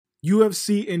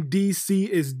UFC in DC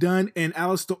is done, and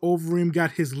Alistair Overeem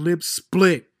got his lips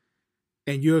split.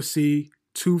 And UFC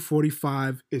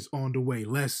 245 is on the way.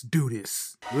 Let's do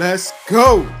this. Let's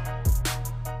go.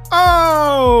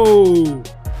 Oh,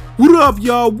 what up,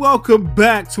 y'all? Welcome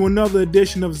back to another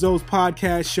edition of Zoe's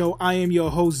podcast show. I am your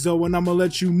host, Zoe, and I'm going to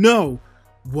let you know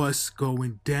what's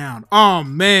going down. Oh,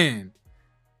 man.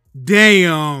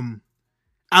 Damn.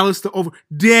 Alistair Overeem.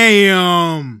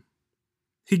 Damn.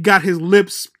 He got his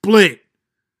lips split.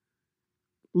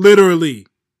 Literally.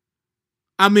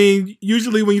 I mean,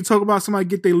 usually when you talk about somebody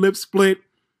get their lips split,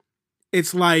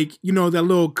 it's like, you know, that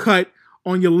little cut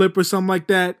on your lip or something like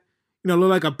that. You know, look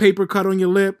like a paper cut on your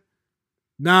lip.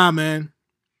 Nah, man.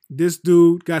 This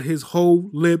dude got his whole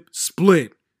lip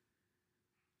split.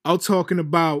 I'm talking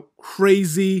about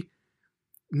crazy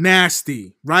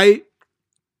nasty, right?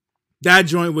 That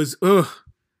joint was, ugh.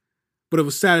 But it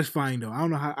was satisfying, though. I don't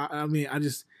know how,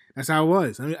 that's how it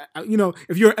was. I mean, you know,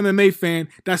 if you're an MMA fan,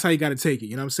 that's how you got to take it.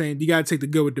 You know what I'm saying? You got to take the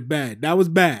good with the bad. That was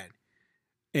bad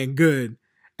and good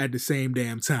at the same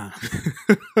damn time.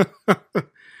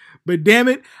 But damn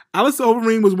it, Alistair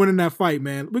Overeem was winning that fight,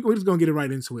 man. We're just going to get it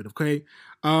right into it, okay?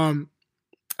 Alistair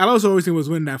Overeem was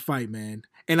winning that fight, man.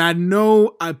 And I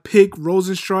know I picked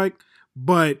Rozenstruik,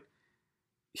 but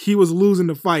he was losing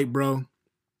the fight, bro.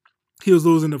 He was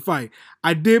losing the fight.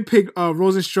 I did pick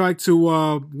Rozenstruik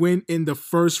to win in the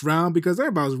first round because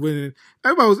everybody was winning.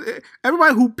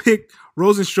 Everybody who picked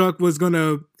Rozenstruik was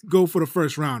gonna go for the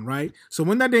first round, right? So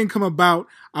when that didn't come about,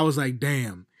 I was like,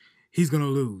 damn, he's gonna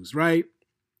lose, right?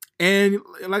 And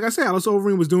like I said, Alistair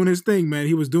Overeem was doing his thing, man.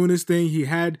 He was doing his thing. He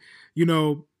had, you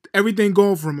know, everything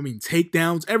going for him. I mean,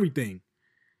 takedowns, everything.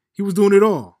 He was doing it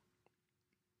all.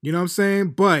 You know what I'm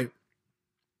saying? But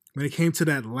when it came to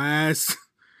that last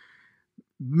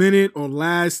minute or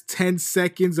last 10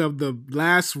 seconds of the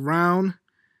last round,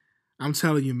 I'm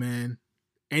telling you, man,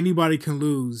 anybody can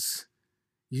lose.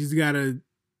 You just gotta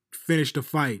finish the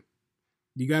fight.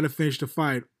 You gotta finish the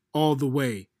fight all the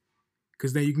way,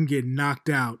 because then you can get knocked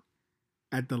out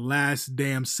at the last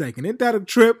damn second. Ain't that a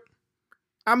trip?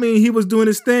 I mean, he was doing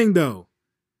his thing, though.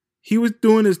 He was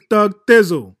doing his thug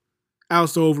thizzle,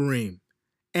 Alistair Overeem.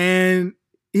 And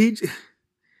he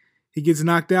gets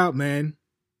knocked out, man.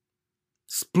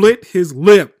 Split his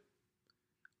lip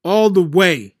all the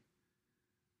way.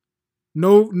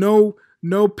 No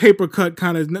paper cut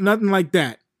kind of, nothing like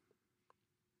that.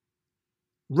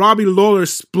 Robbie Lawler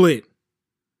split.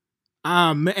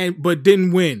 But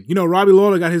didn't win. You know, Robbie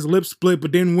Lawler got his lip split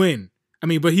but didn't win.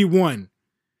 But he won.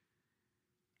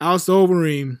 Alistair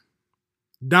Overeem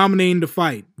dominating the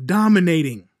fight.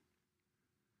 Dominating.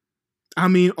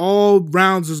 All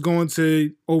rounds was going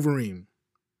to Overeem.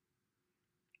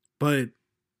 But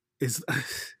it's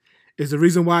the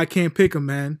reason why I can't pick him,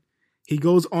 man. He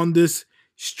goes on this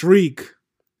streak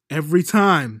every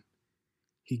time.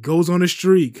 He goes on a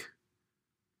streak.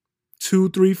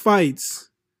 2-3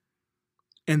 fights.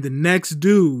 And the next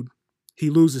dude he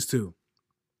loses to.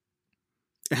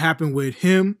 It happened with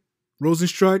him,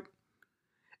 Rozenstruik.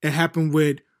 It happened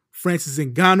with Francis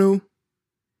Ngannou.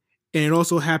 And it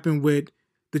also happened with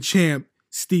the champ,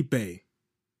 Stipe.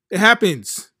 It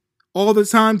happens all the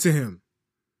time to him.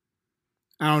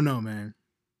 I don't know, man.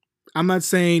 I'm not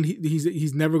saying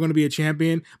he's never going to be a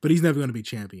champion, but he's never going to be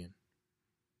champion.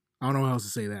 I don't know how else to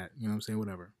say that. You know what I'm saying?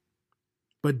 Whatever.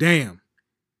 But damn.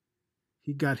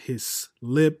 He got his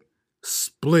lip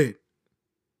split.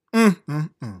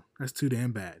 That's too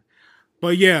damn bad.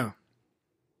 But yeah.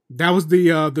 That was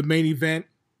the main event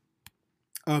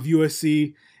of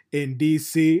UFC in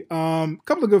DC.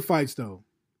 Couple of good fights, though.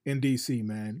 In DC,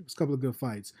 man. It was a couple of good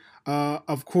fights.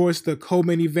 Of course, the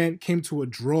co-main event came to a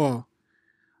draw,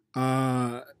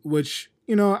 which,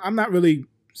 you know, I'm not really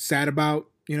sad about.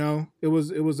 You know, it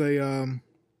was alright.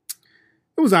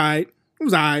 It was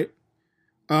alright.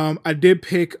 I did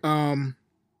pick what's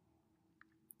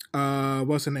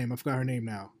her name? I forgot her name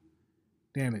now.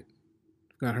 Damn it,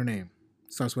 forgot her name.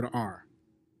 Starts with an R.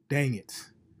 Dang it.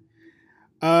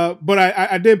 But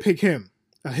I did pick him.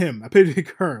 I picked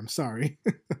her. I'm sorry.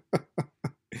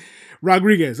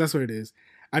 Rodriguez. That's what it is.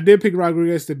 I did pick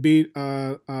Rodriguez to beat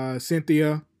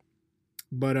Cynthia,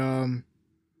 but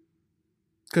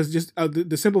because just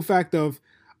the simple fact of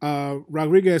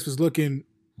Rodriguez was looking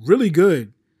really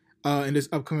good in this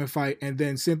upcoming fight, and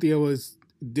then Cynthia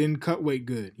didn't cut weight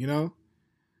good, you know.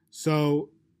 So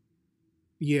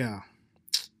yeah,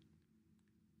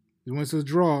 it went to the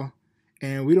draw.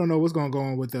 And we don't know what's going to go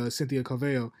on with Cynthia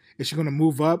Calvillo. Is she going to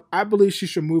move up? I believe she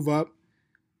should move up.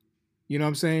 You know what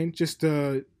I'm saying?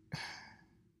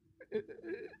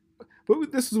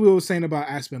 But this is what we were saying about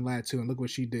Aspen Ladd, too. And look what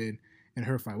she did in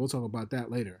her fight. We'll talk about that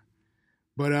later.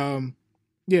 But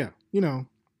yeah,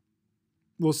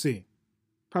 we'll see.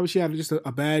 Probably she had just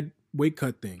a bad weight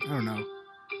cut thing. I don't know.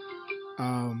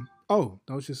 Oh,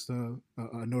 that was just a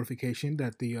notification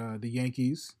that the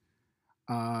Yankees.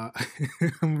 I'm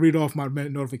gonna read off my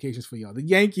notifications for y'all. The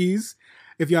Yankees.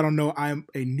 If y'all don't know, I'm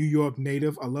a New York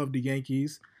native. I love the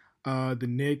Yankees. The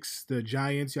Knicks, the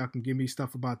Giants. Y'all can give me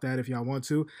stuff about that if y'all want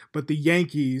to. But the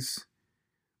Yankees,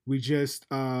 we just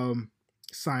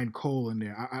signed Cole in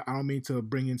there. I don't mean to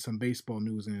bring in some baseball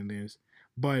news in this,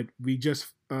 but we just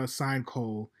signed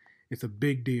Cole. It's a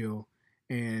big deal,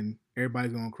 and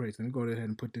everybody's going crazy. Let me go ahead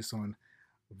and put this on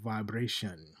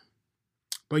vibration.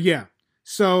 But yeah,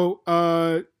 so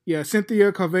yeah,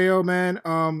 Cynthia Calvillo, man.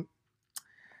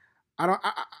 I don't.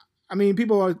 I mean,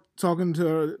 people are talking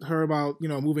to her about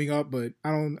moving up, but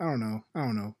I don't. I don't know. I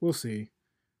don't know. We'll see.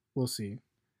 We'll see.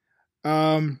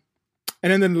 Um,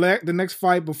 and then the next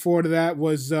fight before that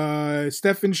was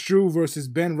Stefan Struve versus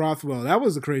Ben Rothwell. That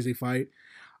was a crazy fight.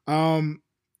 Um,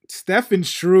 Stefan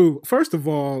Struve. First of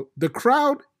all, the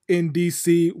crowd in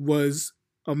DC was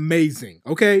amazing.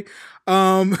 Okay,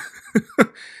 um,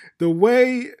 the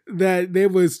way that they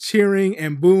was cheering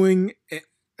and booing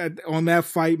on that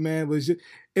fight, man, was just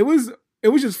it was it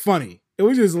was just funny. It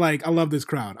was just like I love this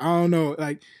crowd. I don't know,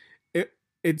 like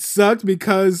it sucked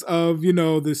because of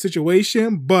the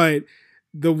situation, but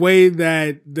the way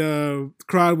that the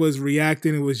crowd was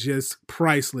reacting, it was just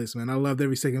priceless, man. I loved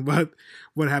every second about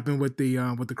what happened with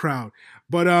the crowd.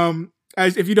 But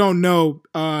as if you don't know,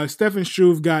 Stefan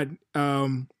Struve got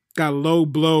low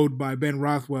blowed by Ben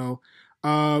Rothwell,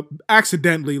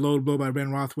 accidentally low blowed by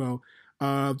Ben Rothwell,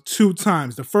 two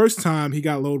times. The first time he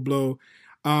got low blow,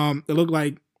 it looked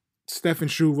like Stefan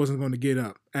Struve wasn't going to get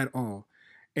up at all,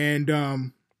 and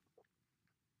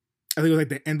I think it was like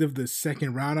the end of the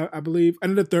second round, I believe.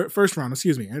 End of the first round,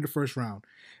 excuse me, end of the first round.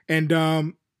 And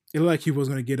it looked like he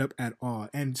wasn't going to get up at all.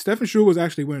 And Stefan Struve was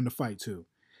actually winning the fight, too.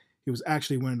 He was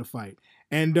actually winning the fight.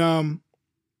 And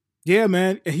yeah,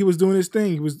 man, he was doing his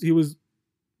thing. He was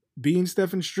beating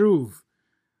Stefan Struve.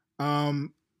 And,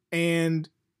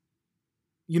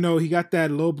 he got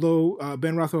that low blow.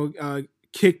 Ben Rothwell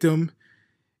kicked him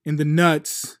in the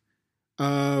nuts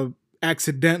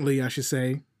accidentally, I should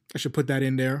say. I should put that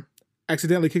in there.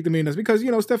 Accidentally kicked him in the nuts because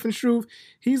Stefan Struve,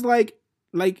 he's like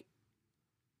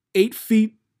 8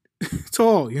 feet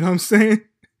tall. You know what I'm saying?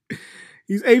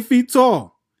 He's 8 feet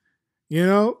tall.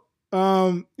 Give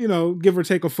or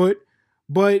take a foot.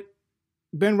 But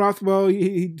Ben Rothwell,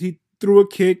 he threw a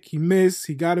kick, he missed,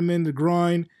 he got him in the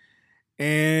groin,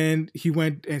 and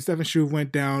Stefan Struve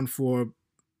went down for,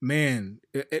 man,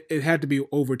 it had to be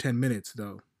over 10 minutes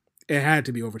though. It had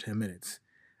to be over 10 minutes.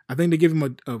 I think they give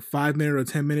him a 5 minute or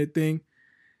 10 minute thing.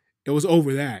 It was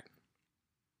over that.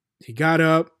 He got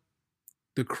up.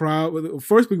 The crowd,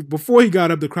 first, before he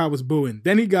got up, the crowd was booing.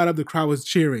 Then he got up, the crowd was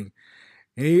cheering.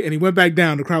 And he went back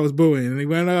down, the crowd was booing. And he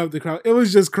went up, the crowd. It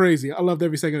was just crazy. I loved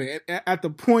every second of it. At the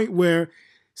point where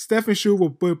Stefan Struve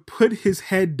will put his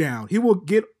head down, he will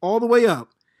get all the way up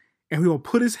and he will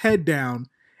put his head down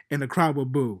and the crowd will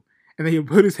boo. And then he'll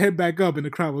put his head back up and the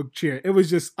crowd will cheer. It was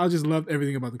just, I just loved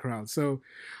everything about the crowd. So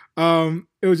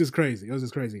it was just crazy. It was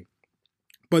just crazy.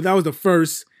 But that was the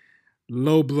first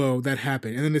low blow that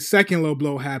happened. And then the second low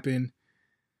blow happened,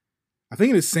 I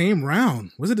think in the same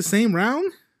round. Was it the same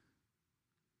round?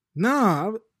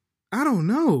 Nah, I don't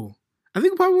know. I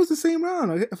think it probably was the same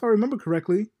round, if I remember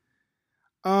correctly.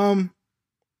 No,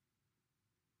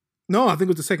 I think it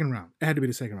was the second round. It had to be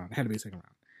the second round. It had to be the second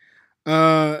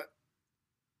round.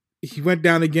 He went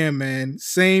down again, man.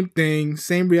 Same thing,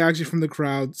 same reaction from the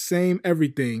crowd, same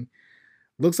everything.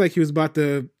 Looks like he was about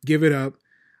to give it up.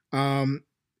 And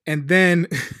then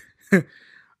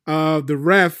the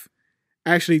ref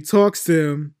actually talks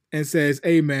to him and says,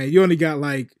 "Hey, man, you only got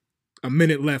like a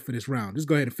minute left for this round. Just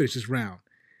go ahead and finish this round."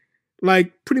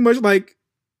 Like, pretty much like,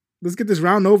 let's get this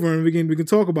round over and we can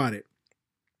talk about it.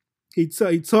 He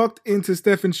talked into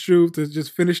Stefan Struve to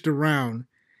just finish the round.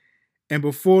 And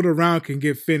before the round can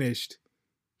get finished,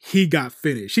 he got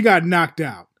finished. He got knocked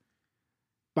out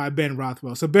by Ben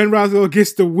Rothwell. So Ben Rothwell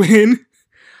gets the win.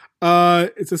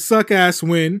 It's a suck-ass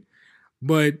win,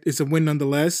 but it's a win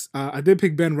nonetheless. I did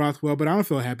pick Ben Rothwell, but I don't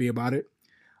feel happy about it.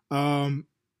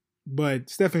 But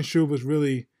Stefan Struve was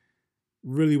really,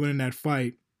 really winning that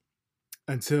fight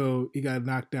until he got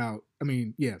knocked out. I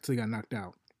mean, yeah, until he got knocked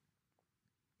out.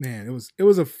 Man, it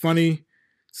was a funny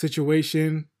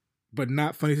situation, but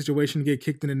not funny situation to get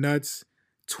kicked in the nuts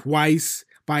twice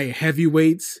by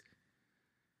heavyweights.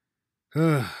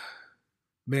 Man,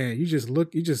 you just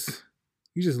look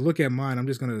at mine. I'm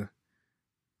just gonna,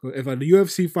 if a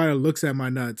UFC fighter looks at my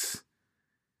nuts,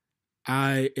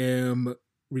 I am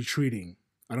retreating.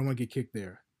 I don't want to get kicked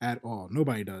there at all.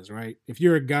 Nobody does, right? If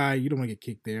you're a guy, you don't want to get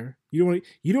kicked there. You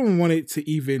don't want it to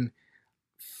even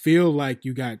feel like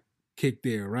you got kicked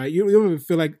there, right? You don't even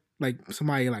feel like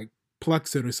somebody like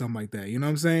plucks it or something like that. You know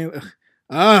what I'm saying?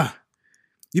 Ah,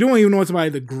 you don't even want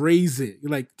somebody to graze it.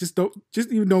 You're like, just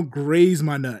even don't graze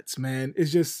my nuts, man.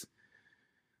 It's just,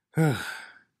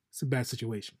 it's a bad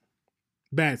situation.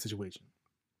 Bad situation.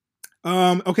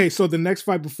 Okay, so the next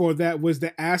fight before that was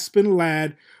the Aspen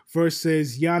Lad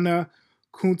versus Yana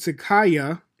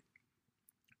Kuntikaya.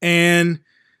 And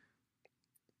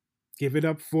give it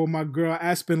up for my girl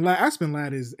Aspen Lad. Aspen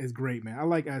Lad is great, man. I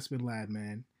like Aspen Lad,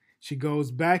 man. She goes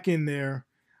back in there.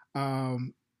 I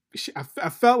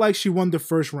felt like she won the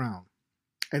first round,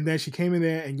 and then she came in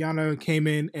there, and Yana came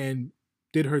in and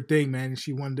did her thing, man. And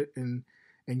she won it, and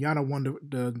Yana won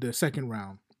the second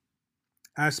round.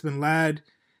 Aspen Lad's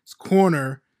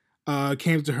corner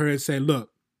came to her and said,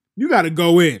 "Look, you got to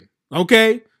go in,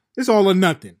 okay? It's all or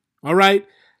nothing, all right?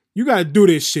 You got to do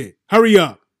this shit. Hurry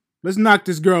up. Let's knock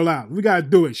this girl out. We got to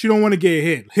do it. She don't want to get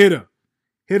hit. Hit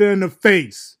her in the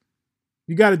face.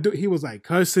 You got to do." He was like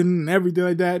cussing and everything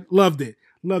like that. Loved it.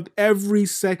 Loved every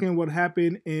second what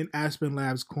happened in Aspen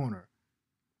Lad's corner,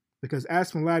 because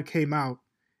Aspen Lad came out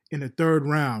in the third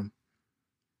round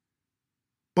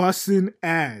busting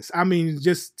ass. I mean,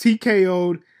 just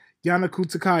TKO'd Yana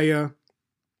Kutakaya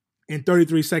in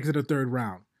 33 seconds of the third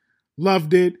round.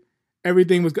 Loved it.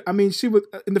 Everything was good. I mean, she was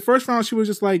in the first round, she was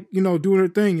just like, doing her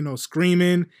thing,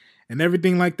 screaming and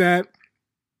everything like that.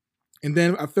 And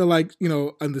then I feel like, in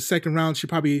the second round, she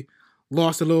probably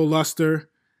lost a little luster.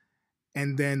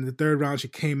 And then the third round, she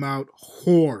came out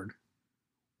horde.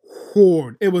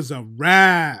 It was a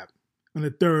wrap in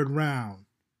the third round.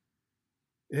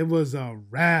 It was a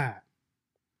wrap.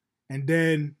 And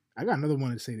then I got another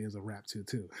one to say there's a wrap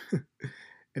too.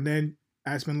 And then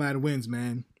Aspen Lad wins,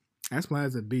 man. Aspen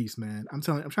Lad's a beast, man. I'm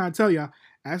trying to tell y'all,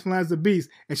 Aspen Lad's a beast,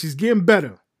 and she's getting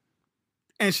better.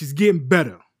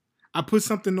 I put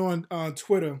something on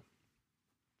Twitter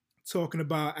talking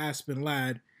about Aspen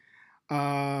Lad,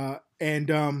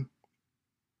 and I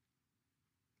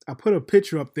put a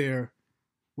picture up there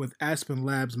with Aspen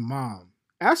Lad's mom.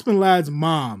 Aspen Lad's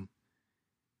mom.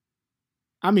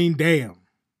 I mean, damn.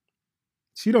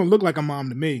 She don't look like a mom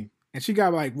to me. And she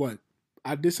got like what?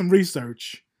 I did some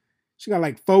research. She got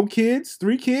like 3 kids.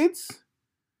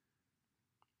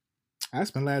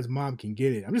 Aspen Lad's mom can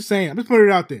get it. I'm just saying. I'm just putting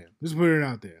it out there. Just putting it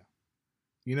out there.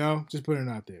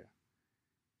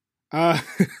 Uh,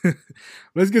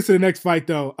 let's get to the next fight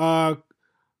though.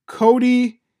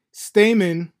 Cody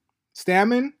Stamen,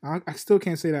 I still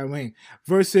can't say that name,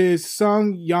 versus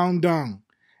Sung Yongdong.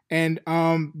 And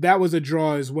that was a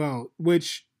draw as well,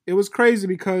 which it was crazy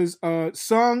because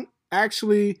Sung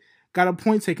actually got a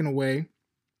point taken away,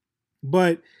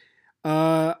 but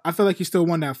I feel like he still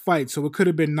won that fight, so it could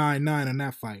have been 9-9 in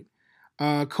that fight.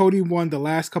 Cody won the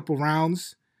last couple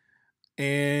rounds,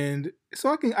 and so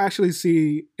I can actually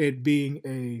see it being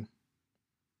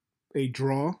a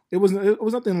draw. It was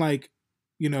nothing like,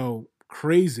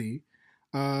 crazy.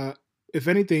 If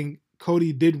anything,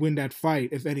 Cody did win that fight,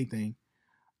 if anything.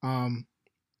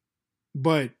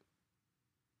 But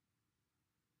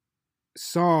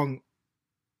Song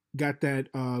got that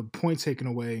point taken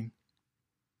away,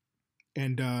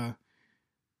 and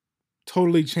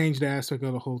totally changed the aspect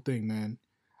of the whole thing, man.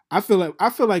 I feel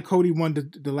like Cody won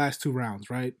the last 2 rounds,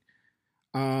 right?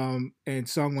 And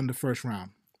Song won the first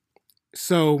round.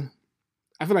 So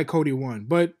I feel like Cody won,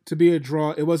 but to be a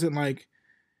draw, it wasn't like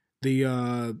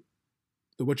the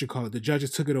what you call it. The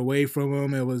judges took it away from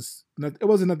him. It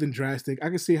wasn't nothing drastic. I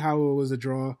can see how it was a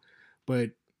draw,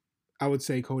 but I would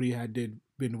say Cody did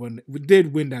win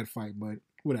that fight, but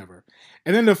whatever.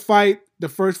 And then the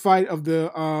first fight of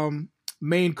the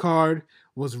main card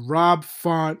was Rob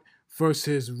Font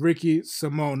versus Ricky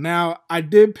Simone. Now, I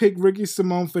did pick Ricky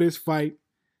Simone for this fight.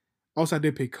 Also, I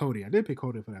did pick Cody. For that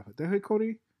fight. Did I pick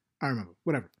Cody? I remember.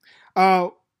 Whatever.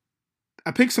 I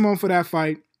picked Simone for that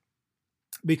fight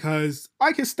because I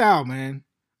like his style, man.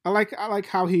 I like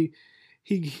how he's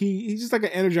just like an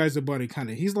Energizer Bunny kind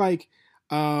of. He's like,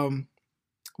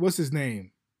 what's his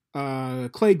name?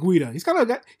 Clay Guida. He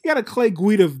got a Clay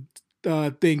Guida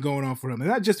thing going on for him, and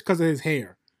not just because of his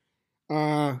hair,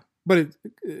 but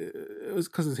it was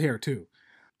because of his hair too.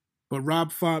 But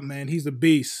Rob Font, man, he's a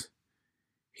beast.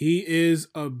 He is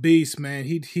a beast, man.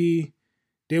 He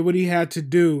did what he had to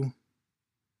do,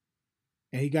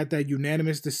 and he got that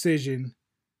unanimous decision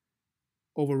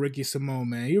over Ricky Simone,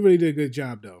 man. He really did a good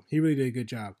job, though.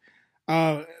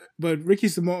 But Ricky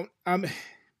Simone,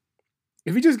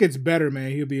 if he just gets better,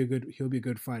 man, he'll be a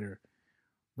good fighter.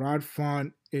 Rod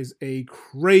Font is a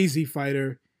crazy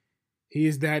fighter. He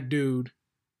is that dude,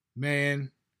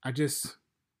 man. I just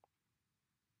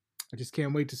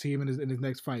can't wait to see him in his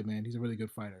next fight, man. He's a really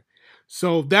good fighter.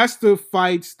 So that's the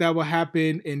fights that will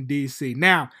happen in DC.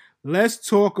 Now, let's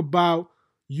talk about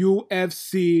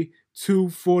UFC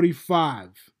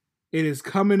 245. It is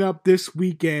coming up this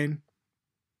weekend,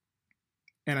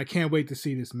 and I can't wait to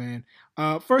see this, man.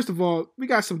 First of all, we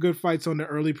got some good fights on the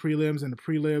early prelims and the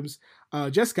prelims.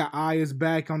 Jessica Eye is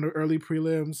back on the early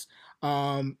prelims.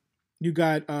 You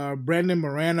got Brandon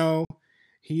Moreno.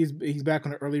 He's back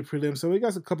on the early prelims. So we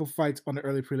got a couple fights on the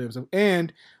early prelims.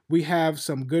 And we have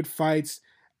some good fights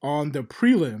on the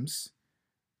prelims.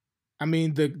 I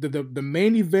mean, the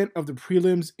main event of the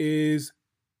prelims is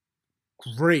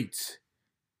great.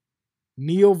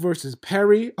 Neal versus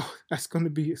Perry. Oh, that's going to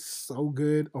be so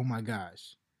good. Oh my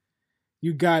gosh.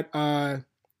 You got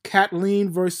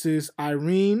Kathleen versus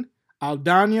Irene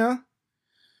Aldana.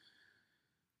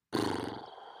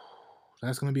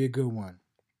 That's going to be a good one.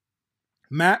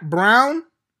 Matt Brown.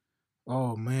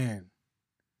 Oh man.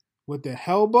 With the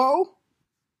elbow.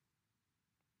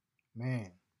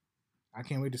 Man. I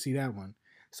can't wait to see that one.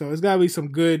 So it's got to be some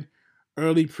good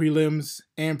early prelims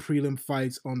and prelim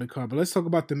fights on the card. But let's talk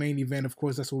about the main event. Of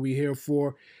course, that's what we're here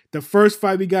for. The first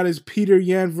fight we got is Petr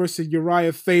Yan versus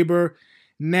Uriah Faber.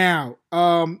 Now,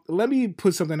 let me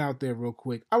put something out there real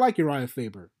quick. I like Uriah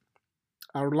Faber.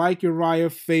 I like Uriah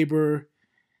Faber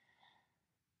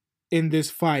in this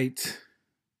fight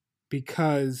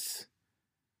because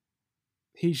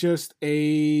he's just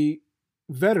a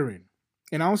veteran.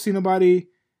 And I don't see nobody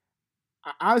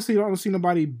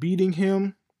beating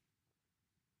him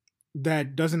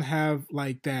that doesn't have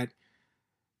like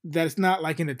that's not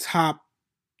like in the top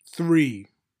 3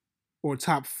 or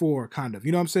top 4 kind of.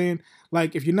 You know what I'm saying?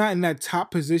 Like if you're not in that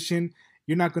top position,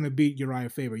 you're not going to beat Uriah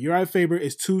Faber. Uriah Faber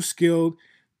is too skilled,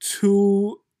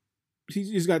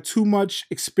 he's got too much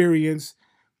experience.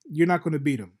 You're not going to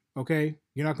beat him, okay?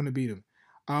 You're not going to beat him.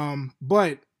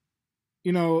 But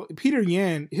you know, Petr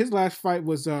Yan, his last fight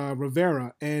was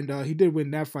Rivera, and he did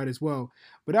win that fight as well.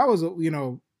 But that was,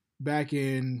 back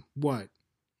in what?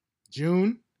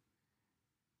 June?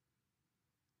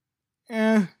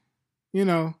 He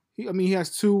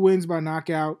has 2 wins by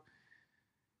knockout.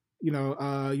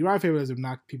 Uriah Faber doesn't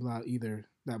knock people out either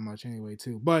that much anyway,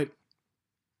 too. But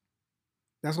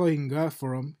that's all he can get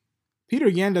for him.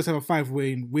 Petr Yan does have a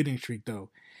 5-winning streak,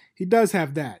 though. He does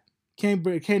have that.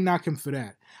 Can't knock him for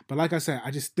that. But like I said,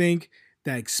 I just think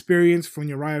that experience from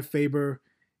Uriah Faber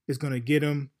is going to get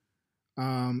him.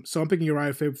 So I'm picking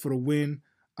Uriah Faber for the win.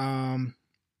 I'm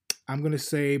going to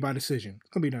say by decision.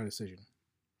 It's going to be by decision.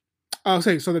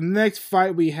 Okay, so the next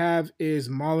fight we have is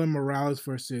Marlon Morales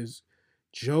versus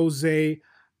Jose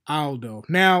Aldo.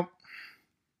 Now,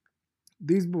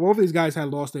 both of these guys had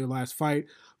lost their last fight.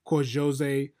 Of course,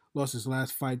 Jose lost his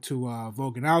last fight to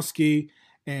Volkanovski,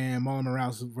 and Marlon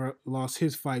Morales lost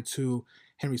his fight to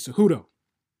Henry Cejudo.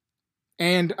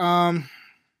 And I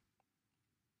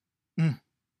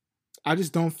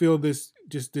just don't feel this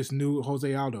new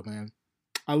Jose Aldo, man.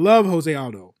 I love Jose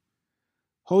Aldo.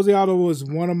 Jose Aldo was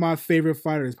one of my favorite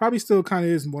fighters. Probably still kind of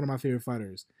is one of my favorite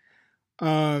fighters.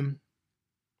 But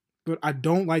I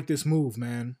don't like this move,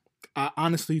 man. I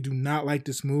honestly do not like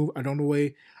this move. I don't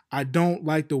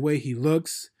like the way he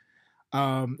looks,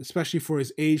 especially for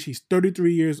his age. He's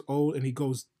 33 years old and he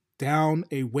goes down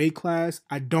a weight class.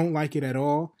 I don't like it at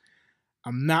all.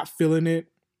 I'm not feeling it.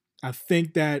 I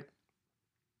think that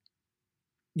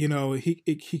he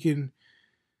can.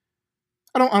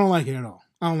 I don't like it at all.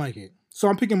 I don't like it. So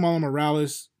I'm picking Marlon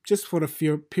Morales just for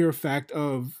the pure fact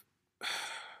of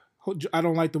I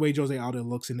don't like the way Jose Aldo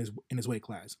looks in his weight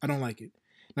class. I don't like it.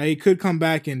 Now he could come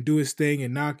back and do his thing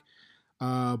and knock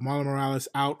Marlon Morales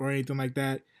out or anything like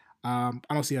that. I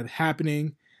don't see that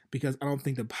happening because I don't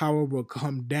think the power will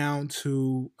come down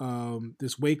to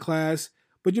this weight class.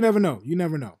 But you never know. You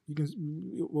never know.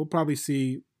 We'll probably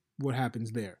see what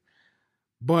happens there.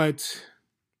 But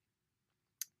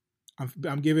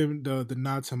I'm giving the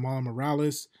nod to Marlon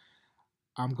Morales.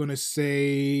 I'm gonna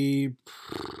say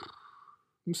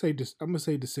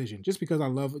decision. Just because I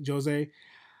love Jose,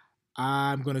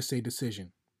 I'm gonna say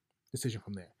decision. Decision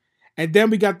from there. And then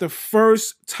we got the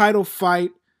first title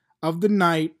fight of the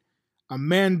night: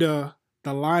 Amanda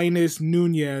the Lioness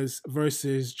Nunes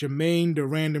versus Germaine de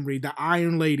Randamie, the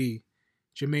Iron Lady,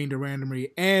 Germaine de Randamie.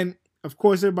 And of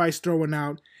course, everybody's throwing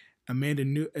out Amanda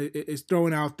Nunes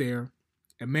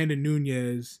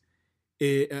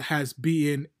has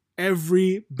beaten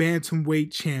every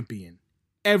bantamweight champion.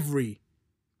 Every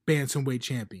bantamweight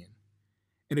champion.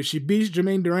 And if she beats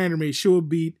Germaine de Randamie, she will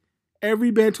beat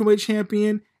every bantamweight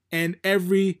champion and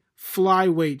every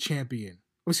flyweight champion.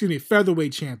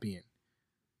 Featherweight champion.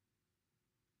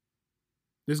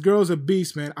 This girl's a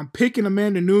beast, man. I'm picking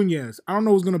Amanda Nunes. I don't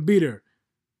know who's going to beat her.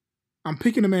 I'm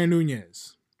picking Amanda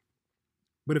Nunes.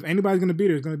 But if anybody's going to beat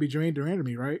her, it's going to be Jermaine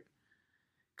Durandamy, right?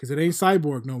 Because it ain't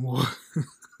Cyborg no more.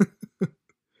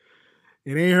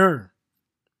 It ain't her.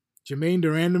 Jermaine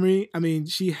Durandamy, I mean,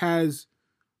 she has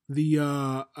the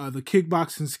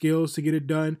kickboxing skills to get it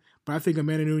done, but I think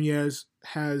Amanda Nunes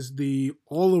has the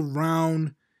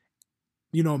all-around,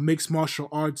 mixed martial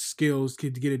arts skills to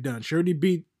get it done. She already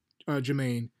beat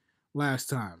Jermaine last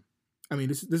time. I mean,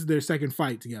 this is their second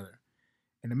fight together,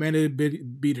 and Amanda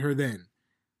beat her then.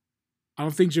 I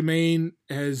don't think Jermaine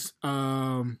has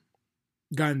gotten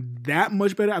that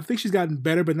much better. I think she's gotten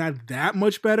better, but not that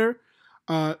much better.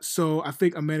 So I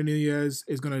think Amanda Nunes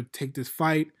is going to take this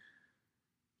fight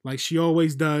like she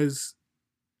always does.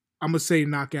 I'm going to say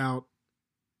knockout.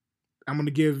 I'm going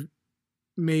to give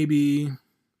maybe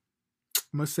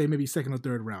second or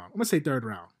third round. I'm going to say third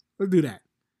round. Let's do that.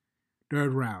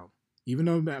 Third round. Even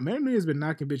though Amanda Nunes has been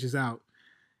knocking bitches out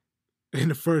in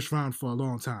the first round for a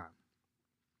long time.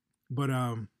 But,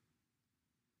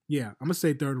 yeah, I'm going to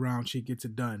say third round. She gets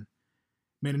it done.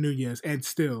 Amanda Nunes, and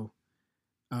still,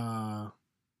 women's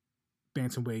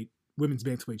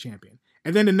bantamweight champion.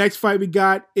 And then the next fight we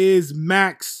got is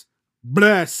Max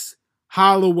Bless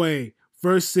Holloway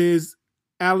versus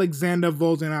Alexander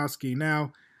Volkanovski.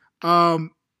 Now,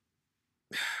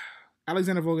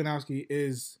 Alexander Volkanovski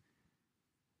is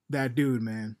that dude,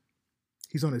 man.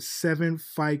 He's on a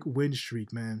 7-fight win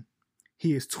streak, man.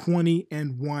 He is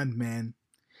 20-1, man.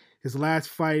 His last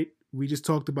fight, we just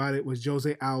talked about it, was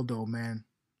Jose Aldo, man.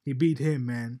 He beat him,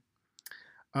 man.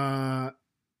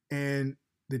 And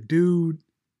the dude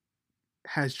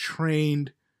has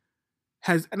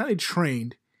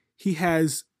he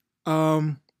has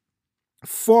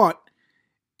fought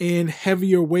in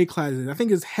heavier weight classes. I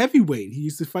think it's heavyweight. He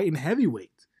used to fight in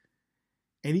heavyweight.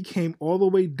 And he came all the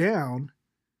way down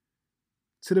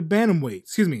to the bantamweight.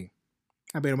 Excuse me.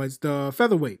 Not bantamweights, the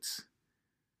featherweights.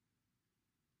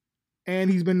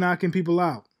 And he's been knocking people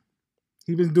out.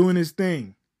 He's been doing his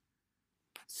thing.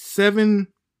 7-fight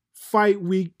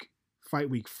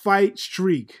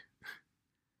streak.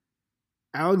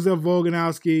 Alexander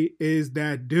Volkanovski is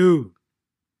that dude.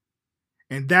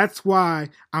 And that's why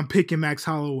I'm picking Max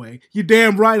Holloway. You're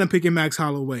damn right I'm picking Max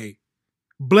Holloway.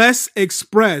 Bless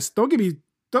Express. Don't get it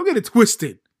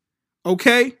twisted.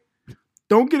 Okay?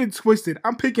 Don't get it twisted.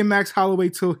 I'm picking Max Holloway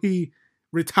till he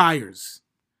retires.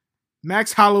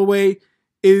 Max Holloway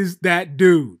is that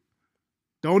dude.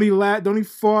 The only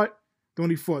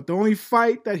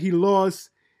fight that he lost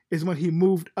is when he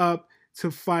moved up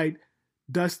to fight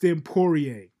Dustin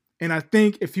Poirier. And I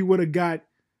think if he would have got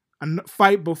a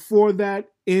fight before that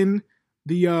in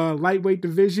the lightweight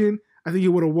division, I think he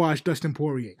would have washed Dustin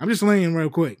Poirier. I'm just laying real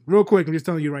quick. I'm just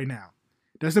telling you right now.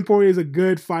 Dustin Poirier is a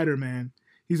good fighter, man.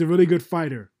 He's a really good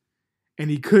fighter. And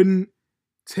he couldn't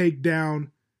take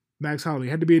down Max Holloway. It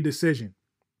had to be a decision.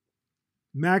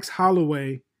 Max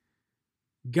Holloway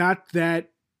got that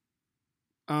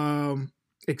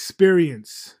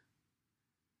experience.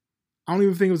 I don't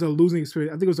even think it was a losing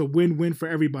experience. I think it was a win-win for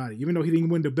everybody. Even though he didn't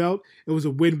win the belt, it was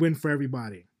a win-win for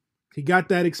everybody. He got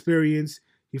that experience.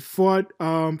 He fought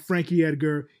Frankie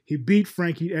Edgar. He beat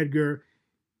Frankie Edgar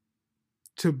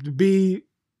to be,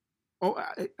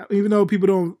 even though people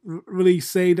don't really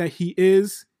say that he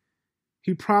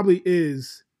probably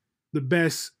is the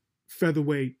best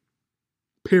featherweight,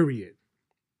 period,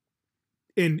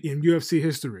 in UFC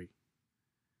history.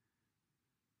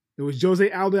 It was Jose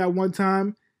Aldo at one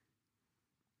time.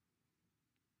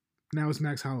 Now it's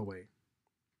Max Holloway.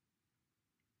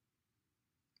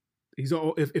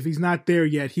 If he's not there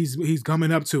yet, he's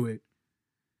coming up to it.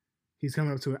 He's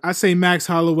coming up to it. I say Max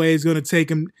Holloway is going to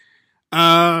take him.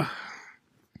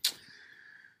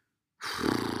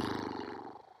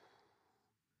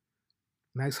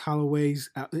 Max Holloway's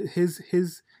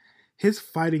his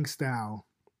fighting style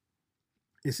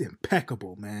is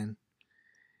impeccable, man.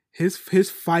 His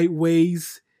fight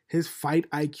ways, his fight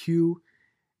IQ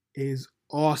is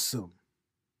awesome.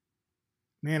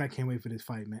 Man, I can't wait for this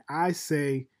fight, man. I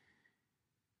say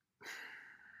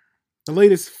the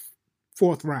latest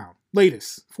fourth round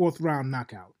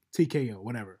knockout, TKO,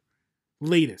 whatever.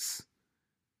 Latest.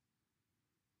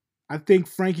 I think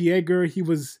Frankie Edgar, he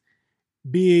was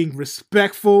being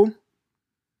respectful,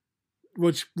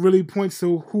 which really points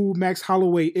to who Max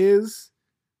Holloway is.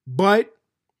 But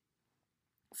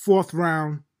fourth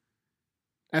round,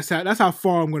 that's how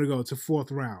far I'm going to go, to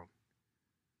fourth round.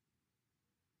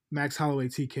 Max Holloway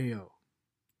TKO.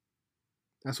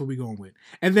 That's what we're going with.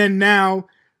 And then now,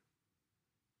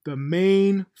 the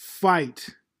main fight,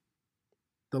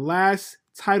 the last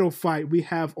title fight we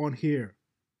have on here,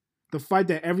 the fight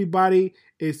that everybody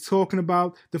is talking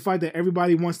about, the fight that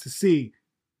everybody wants to see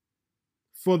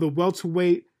for the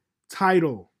welterweight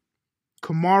title.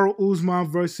 Kamaru Usman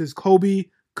versus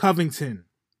Colby Covington.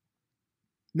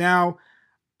 Now,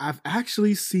 I've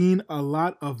actually seen a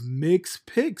lot of mixed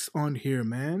picks on here,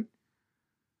 man.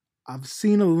 I've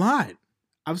seen a lot.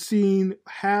 I've seen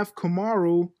half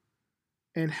Kamaru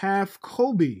and half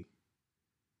Colby.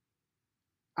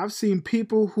 I've seen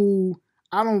people who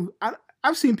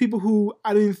I've seen people who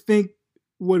I didn't think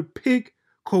would pick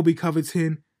Colby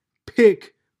Covington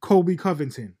pick Colby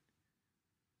Covington.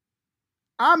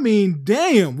 I mean,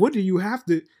 damn, what do you have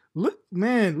to look,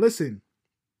 man, listen.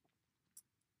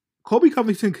 Colby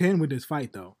Covington can win this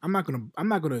fight though. I'm not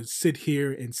gonna sit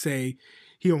here and say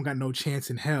he don't got no chance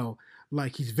in hell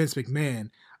like he's Vince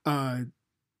McMahon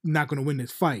not gonna win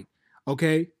this fight.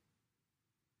 Okay?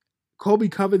 Colby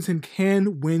Covington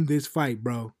can win this fight,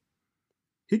 bro.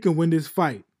 He can win this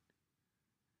fight.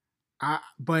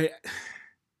 But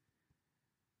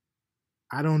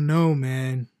I don't know,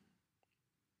 man.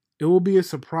 It will be a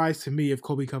surprise to me if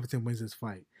Colby Covington wins this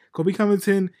fight. Colby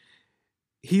Covington,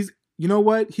 you know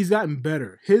what? He's gotten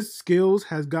better. His skills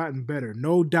has gotten better,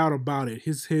 no doubt about it.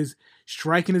 His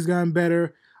striking has gotten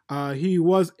better. He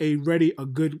was a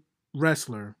good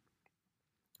wrestler,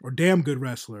 or damn good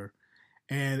wrestler,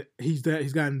 and he's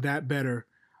gotten that better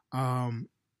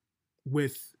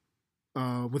with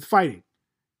fighting.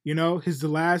 You know, the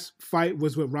last fight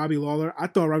was with Robbie Lawler. I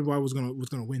thought Robbie Lawler was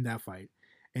gonna win that fight,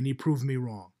 and he proved me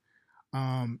wrong.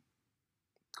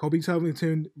 Colby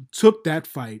Covington took that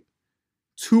fight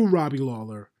to Robbie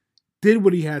Lawler, did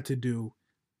what he had to do,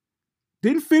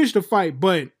 didn't finish the fight,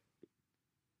 but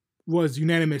was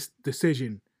unanimous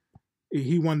decision.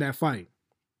 He won that fight.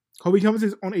 Colby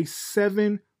Covington's on a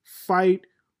 7-fight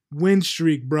win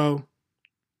streak, bro.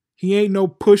 He ain't no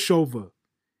pushover.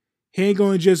 He ain't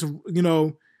gonna just,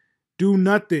 do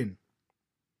nothing.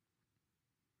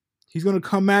 He's going to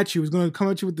come at you. He's going to come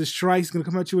at you with the strikes. He's going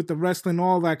to come at you with the wrestling,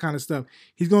 all that kind of stuff.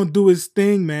 He's going to do his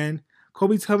thing, man.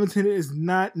 Colby Covington is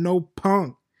not no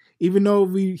punk. Even though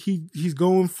he's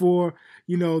going for,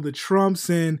 the Trumps,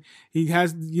 and he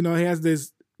has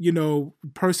this,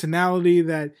 personality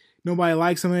that nobody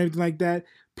likes him and everything like that.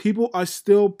 People are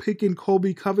still picking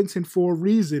Colby Covington for a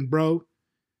reason, bro.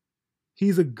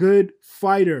 He's a good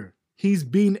fighter. He's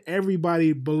beaten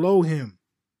everybody below him.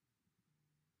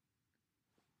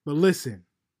 But listen,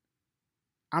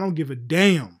 I don't give a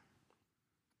damn.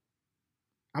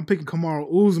 I'm picking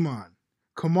Kamaru Usman.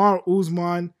 Kamaru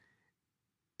Usman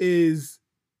is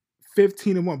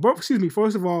 15-1.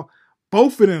 First of all,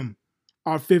 both of them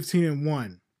are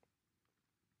 15-1.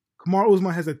 Kamaru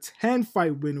Usman has a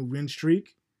 10-fight win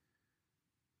streak.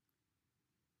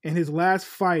 And his last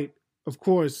fight, of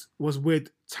course, was with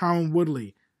Tyron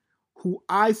Woodley, who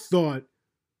I thought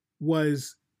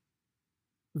was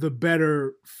the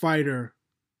better fighter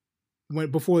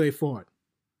before they fought.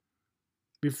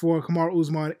 Before Kamaru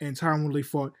Usman and Tyron Woodley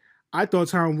fought, I thought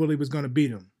Tyron Woodley was going to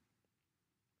beat him.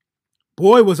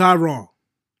 Boy, was I wrong.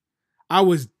 I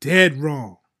was dead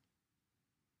wrong.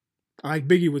 Like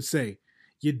Biggie would say,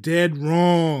 you're dead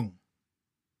wrong.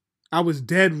 I was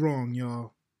dead wrong,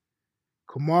 y'all.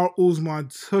 Kamaru Usman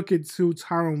took it to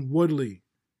Tyron Woodley.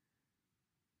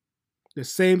 The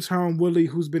same Tyron Woodley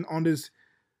who's been on this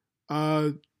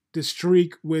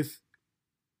streak with,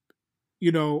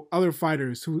 other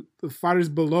fighters, the fighters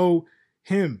below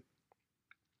him,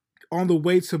 on the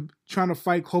way to trying to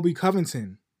fight Colby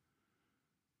Covington.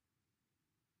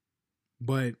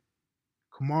 But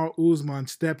Kamaru Usman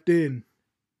stepped in,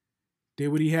 did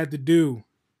what he had to do,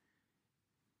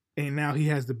 and now he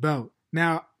has the belt.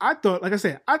 Now, I thought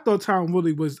Tyron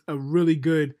Woodley was a really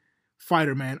good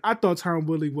fighter, man. I thought Tyron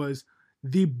Woodley was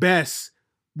the best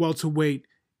welterweight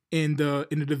in the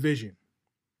division.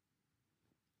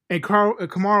 And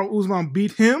Kamaru Usman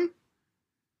beat him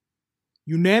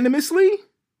unanimously?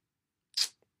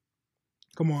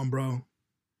 Come on, bro.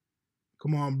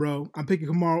 I'm picking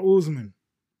Kamaru Usman.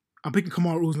 I'm picking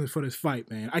Kamaru Usman for this fight,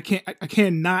 man. I can't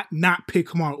not pick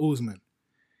Kamaru Usman.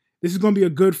 This is going to be a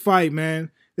good fight,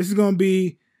 man. This is going to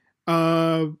be, it's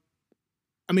going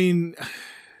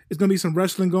to be some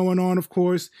wrestling going on, of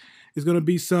course. It's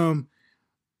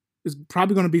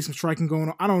probably going to be some striking going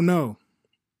on. I don't know.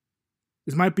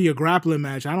 This might be a grappling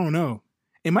match. I don't know.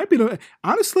 It might be,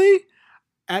 honestly,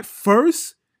 at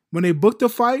first, when they booked the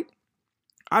fight,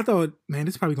 I thought, man,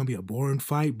 this is probably going to be a boring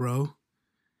fight, bro.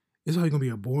 It's probably going to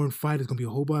be a boring fight. It's going to be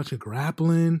a whole bunch of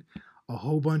grappling, a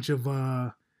whole bunch of,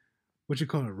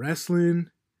 wrestling.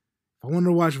 If I want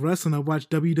to watch wrestling, I watch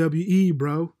WWE,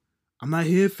 bro. I'm not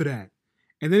here for that.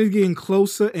 And then it's getting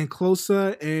closer and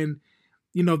closer, and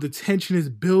the tension is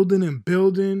building and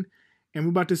building, and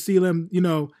we're about to see them,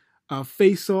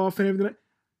 face off and everything.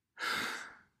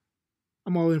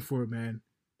 I'm all in for it, man.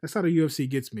 That's how the UFC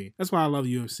gets me. That's why I love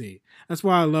the UFC. That's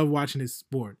why I love watching this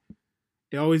sport.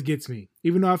 It always gets me.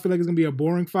 Even though I feel like it's going to be a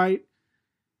boring fight,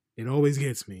 it always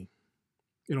gets me.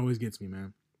 It always gets me,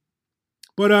 man.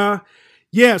 But,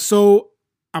 yeah, so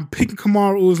I'm picking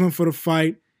Kamaru Usman for the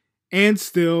fight. And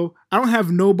still, I don't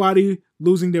have nobody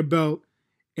losing their belt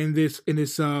in this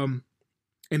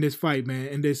fight, man.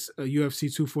 In this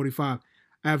UFC 245.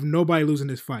 I have nobody losing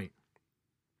this fight.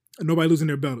 Nobody losing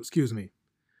their belt, excuse me.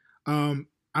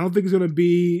 I don't think it's going to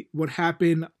be what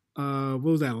happened, what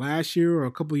was that, last year or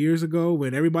a couple years ago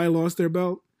when everybody lost their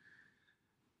belt.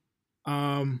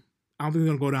 I don't think it's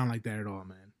going to go down like that at all,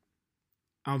 man.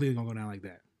 I don't think it's going to go down like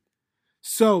that.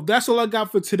 So that's all I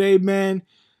got for today, man.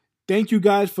 Thank you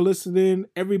guys for listening.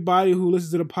 Everybody who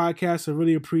listens to the podcast, I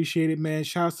really appreciate it, man.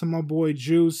 Shout out to my boy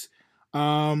Juice.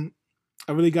 I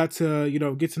really got to,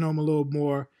 get to know him a little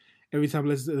more every time I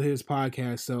listen to his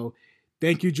podcast. So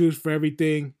thank you, Juice, for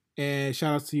everything. And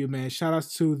shout outs to you, man. Shout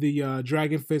outs to the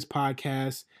Dragon Fist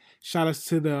podcast. Shout outs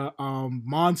to the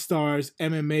Monstars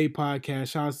MMA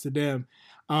podcast. Shout outs to them.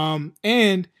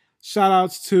 And shout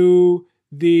outs to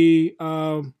the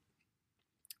what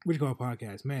do you call it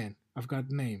podcast? Man, I forgot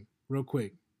the name. Real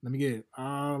quick. Let me get it.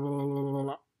 I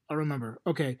remember.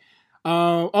 Okay.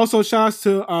 Also, shout outs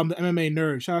to the MMA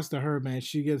Nerd. Shout outs to her, man.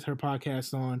 She gets her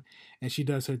podcast on and she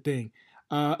does her thing.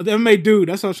 The MMA Dude,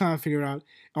 that's what I was trying to figure out.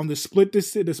 On the Split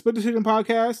Decision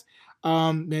podcast,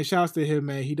 man, shout outs to him,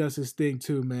 man. He does his thing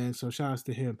too, man. So shout outs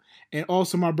to him. And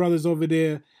also my brothers over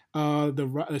there,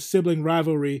 the sibling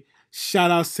rivalry. Shout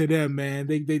outs to them, man.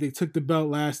 They took the belt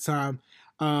last time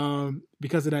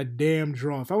because of that damn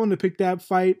draw. If I wanted to pick that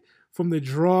fight from the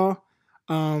draw,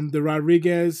 the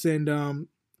Rodriguez and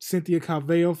Cynthia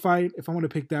Calvillo fight, if I want to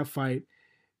pick that fight,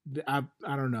 I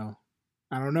don't know.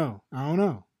 I don't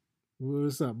know.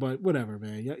 What's up? But whatever,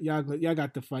 man. Y'all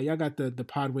got the fight. Y'all got the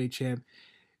Podway champ.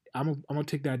 I'm gonna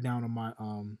take that down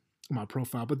on my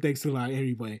profile. But thanks a lot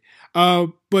anyway.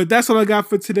 But that's all I got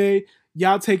for today.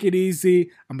 Y'all take it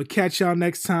easy. I'm gonna catch y'all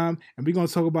next time, and we're gonna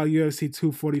talk about UFC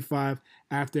 245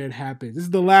 after it happens. This is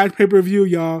the last pay-per-view,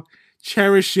 y'all.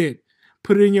 Cherish it.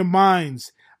 Put it in your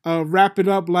minds. Wrap it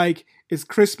up like it's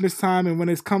Christmas time, and when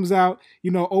it comes out,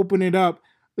 open it up,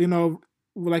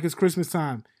 like it's Christmas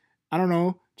time. I don't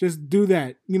know. Just do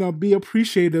that. Be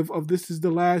appreciative of this is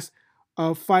the last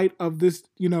fight of this,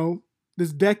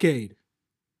 this decade.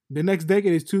 The next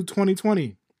decade is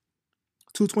 2020.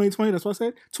 2020, that's what I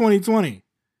said? 2020.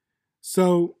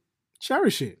 So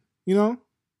cherish it. What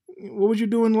was you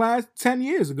doing last 10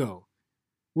 years ago?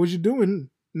 What was you doing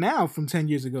now from 10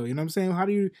 years ago? You know what I'm saying? How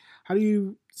do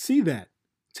you see that?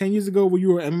 10 years ago, were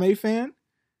you an MMA fan?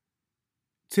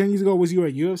 10 years ago, was you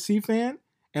a UFC fan?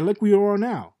 And look where you are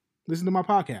now. Listen to my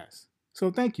podcast.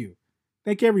 So thank you.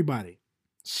 Thank everybody.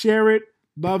 Share it,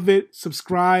 love it,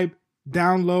 subscribe,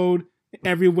 download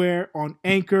everywhere on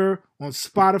Anchor, on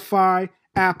Spotify,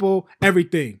 Apple,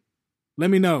 everything. Let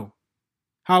me know.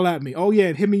 Holla at me. Oh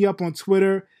yeah, hit me up on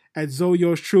Twitter at Zoe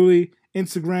Yours Truly,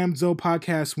 Instagram Zoe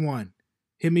Podcast 1.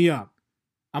 Hit me up.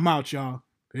 I'm out, y'all.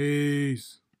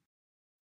 Peace.